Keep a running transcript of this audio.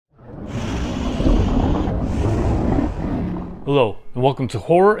Hello and welcome to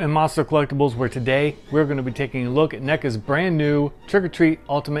Horror and Monster Collectibles, where today we're going to be taking a look at NECA's brand new Trick-r-Treat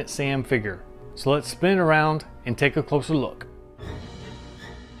Ultimate Sam figure. So let's spin it around and take a closer look.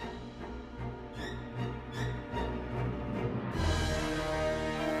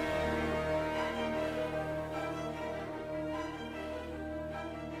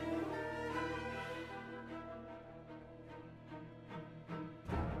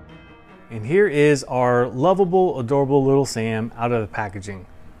 And here is our lovable, adorable little Sam out of the packaging.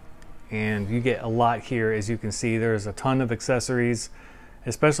 And you get a lot here. As you can see, there's a ton of accessories,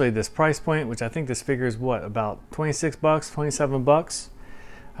 especially this price point, which I think this figure is what, about 26 bucks, 27 bucks.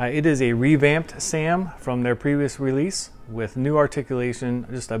 It is a revamped Sam from their previous release with new articulation,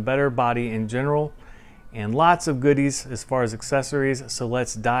 just a better body in general, and lots of goodies as far as accessories. So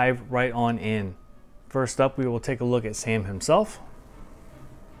let's dive right on in. First up, we will take a look at Sam himself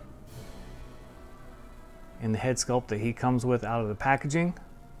and the head sculpt that he comes with out of the packaging,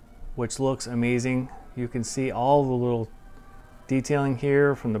 which looks amazing. You can see all the little detailing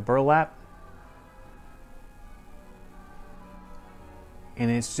here from the burlap, and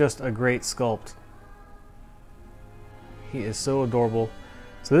it's just a great sculpt. He is so adorable.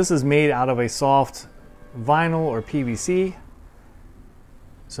 So this is made out of a soft vinyl or PVC,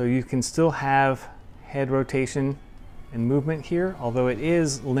 so you can still have head rotation and movement here, although it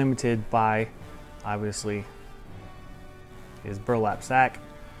is limited by obviously his burlap sack,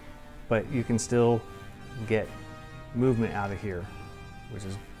 but you can still get movement out of here, which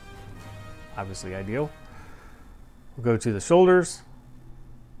is obviously ideal. We'll go to the shoulders,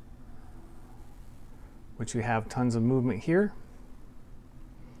 which you have tons of movement here,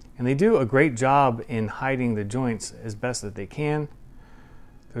 and they do a great job in hiding the joints as best that they can.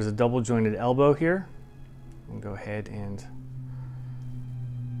 There's a double jointed elbow here. I'll go ahead and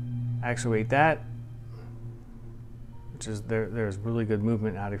actuate that, which is there's really good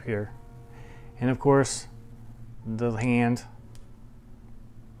movement out of here. And of course, the hand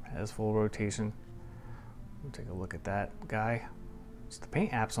has full rotation. We'll take a look at that guy. The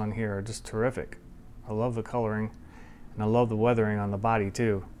paint apps on here are just terrific. I love the coloring, and I love the weathering on the body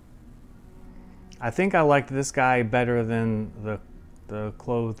too. I think I liked this guy better than the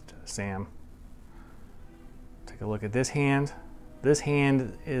clothed Sam. Take a look at this hand. This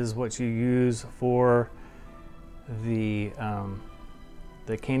hand is what you use for the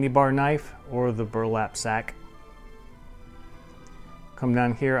candy bar knife or the burlap sack. Come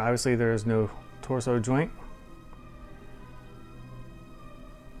down here, obviously there is no torso joint.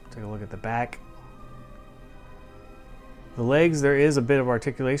 Take a look at the back. The legs, there is a bit of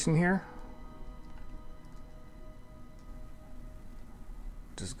articulation here,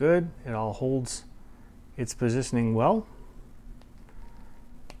 which is good. It all holds its positioning well.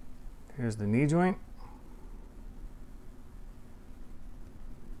 Here's the knee joint.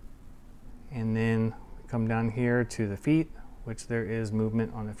 And then we come down here to the feet, which there is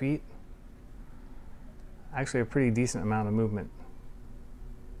movement on the feet. Actually a pretty decent amount of movement.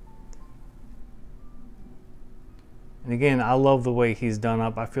 And again, I love the way he's done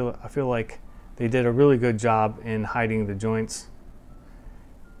up. I feel like they did a really good job in hiding the joints.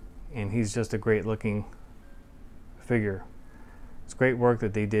 And he's just a great looking figure. It's great work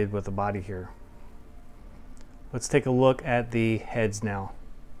that they did with the body here. Let's take a look at the heads now.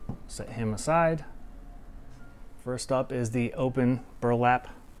 Set him aside. First up is the open burlap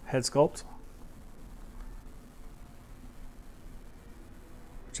head sculpt,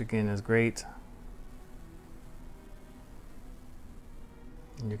 which again is great.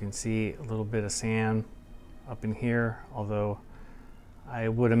 And you can see a little bit of Sam up in here, although I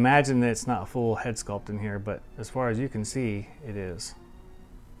would imagine that it's not a full head sculpt in here, but as far as you can see, it is,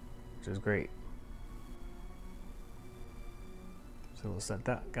 which is great. So we'll set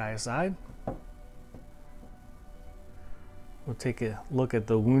that guy aside. We'll take a look at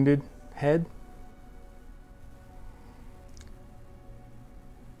the wounded head.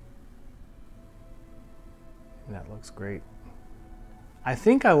 And that looks great. I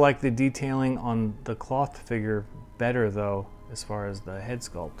think I like the detailing on the cloth figure better though, as far as the head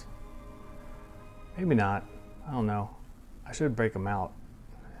sculpt. Maybe not, I don't know. I should break them out,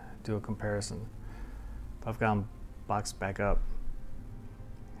 do a comparison. But I've got them boxed back up.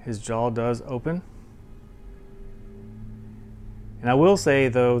 His jaw does open. And I will say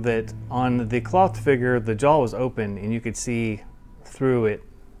though that on the cloth figure, the jaw was open and you could see through it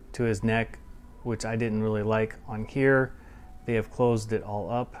to his neck, which I didn't really like. On here, they have closed it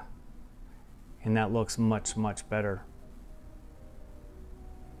all up and that looks much, much better.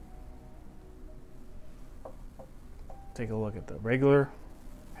 Take a look at the regular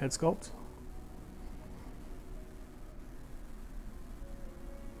head sculpt.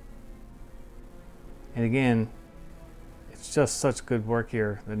 And again, it's just such good work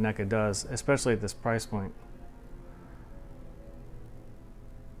here that NECA does, especially at this price point.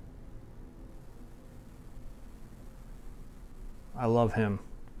 I love him.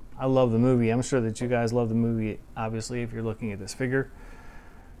 I love the movie. I'm sure that you guys love the movie, obviously, if you're looking at this figure.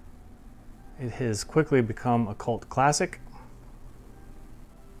 It has quickly become a cult classic.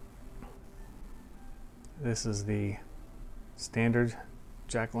 This is the standard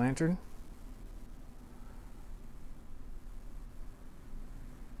jack-o'-lantern.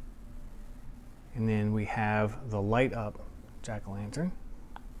 And then we have the light up jack-o'-lantern.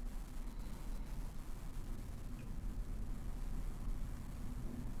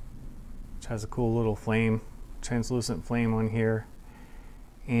 Which has a cool little flame, translucent flame on here.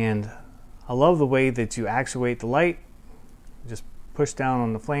 And I love the way that you actuate the light. Just push down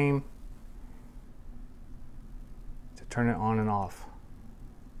on the flame to turn it on and off.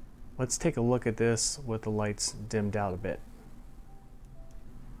 Let's take a look at this with the lights dimmed out a bit.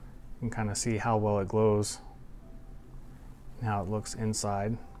 You can kind of see how well it glows and how it looks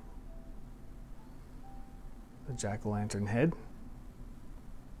inside the jack-o'-lantern head.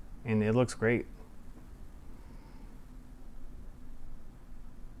 And it looks great.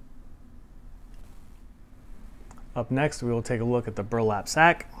 Up next, we will take a look at the burlap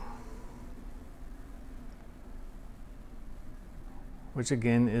sack, which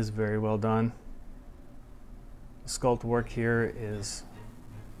again is very well done. The sculpt work here is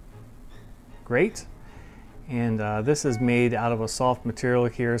great, and this is made out of a soft material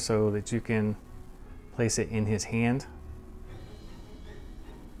here so that you can place it in his hand,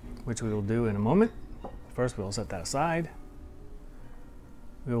 which we will do in a moment. First, we will set that aside.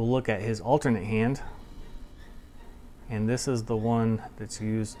 We will look at his alternate hand, and this is the one that's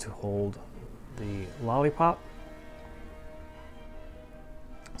used to hold the lollipop.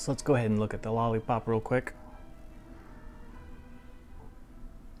 So let's go ahead and look at the lollipop real quick.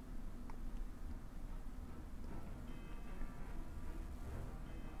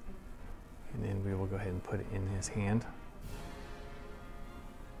 And then we will go ahead and put it in his hand,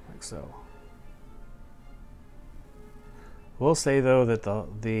 like so. We'll say though that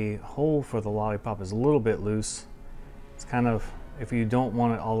the hole for the lollipop is a little bit loose. It's kind of, if you don't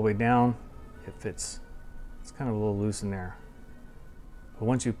want it all the way down, it fits. It's kind of a little loose in there.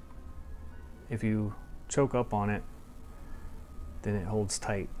 But if you choke up on it, then it holds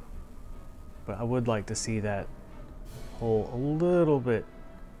tight. But I would like to see that hole a little bit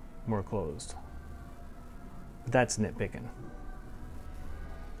more closed. But that's nitpicking.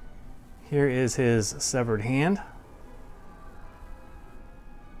 Here is his severed hand.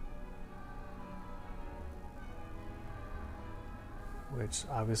 Which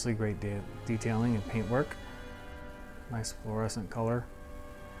obviously great detailing and paintwork. Nice fluorescent color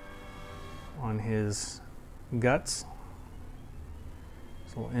on his guts.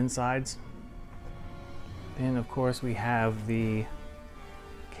 His little insides. Then of course we have the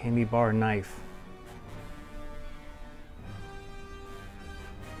candy bar knife.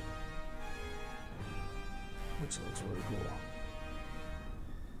 Which looks really cool.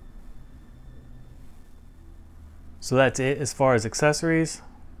 So that's it as far as accessories.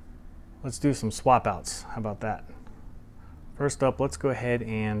 Let's do some swap outs. How about that? First up, let's go ahead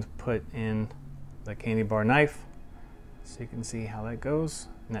and put in the candy bar knife so you can see how that goes.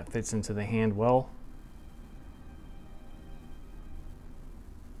 And that fits into the hand well.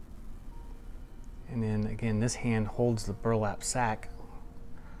 And then again, this hand holds the burlap sack,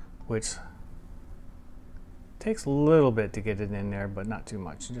 which takes a little bit to get it in there, but not too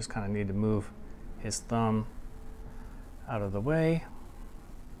much. You just kind of need to move his thumb out of the way,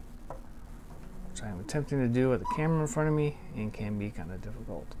 which I am attempting to do with the camera in front of me and can be kind of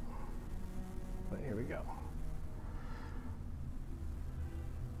difficult. But here we go.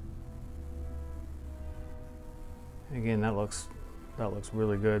 Again, that looks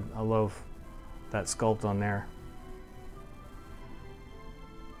really good. I love that sculpt on there.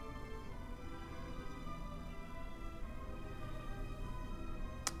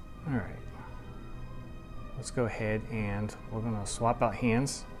 All right. Let's go ahead and we're going to swap out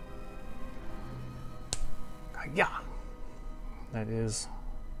hands. Yeah, that is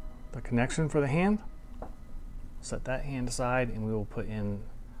the connection for the hand. Set that hand aside and we will put in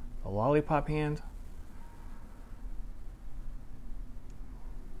the lollipop hand,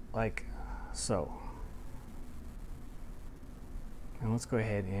 like so. And let's go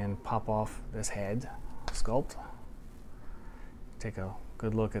ahead and pop off this head sculpt. Take a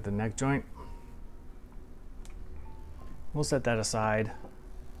good look at the neck joint. We'll set that aside.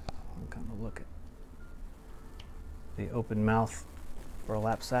 We'll kind of look at the open mouth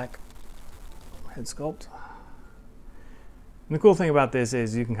burlap sack. head sculpt. And the cool thing about this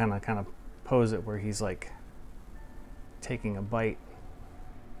is you can kind of pose it where he's like taking a bite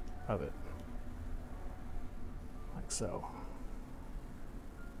of it, like so.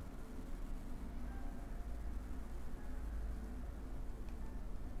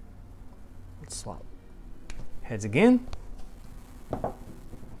 Let's swap heads again.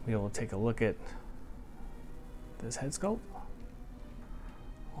 We will take a look at this head sculpt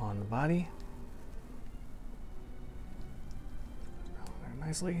on the body. Very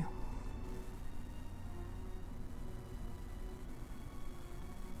nicely.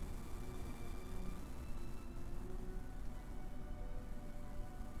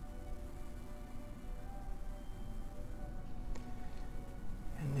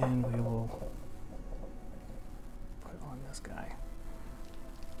 And then we will put on this guy.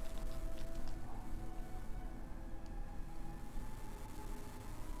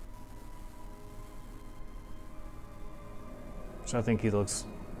 So I think he looks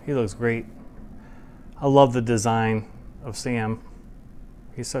great. I love the design of Sam.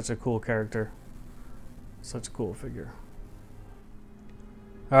 He's such a cool character. Such a cool figure.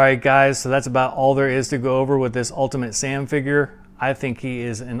 All right, guys, so that's about all there is to go over with this Ultimate Sam figure. I think he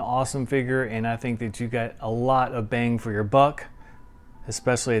is an awesome figure, and I think that you get a lot of bang for your buck,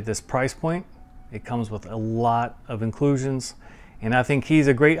 especially at this price point. It comes with a lot of inclusions, and I think he's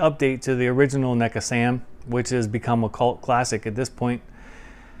a great update to the original NECA Sam, which has become a cult classic at this point.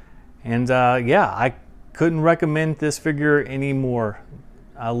 And yeah, I couldn't recommend this figure anymore.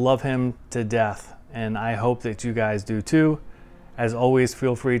 I love him to death, and I hope that you guys do too. As always,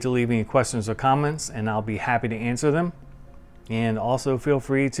 feel free to leave any questions or comments, and I'll be happy to answer them. And also feel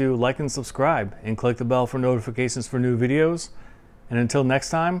free to like and subscribe and click the bell for notifications for new videos. And until next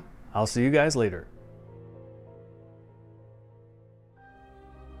time, I'll see you guys later.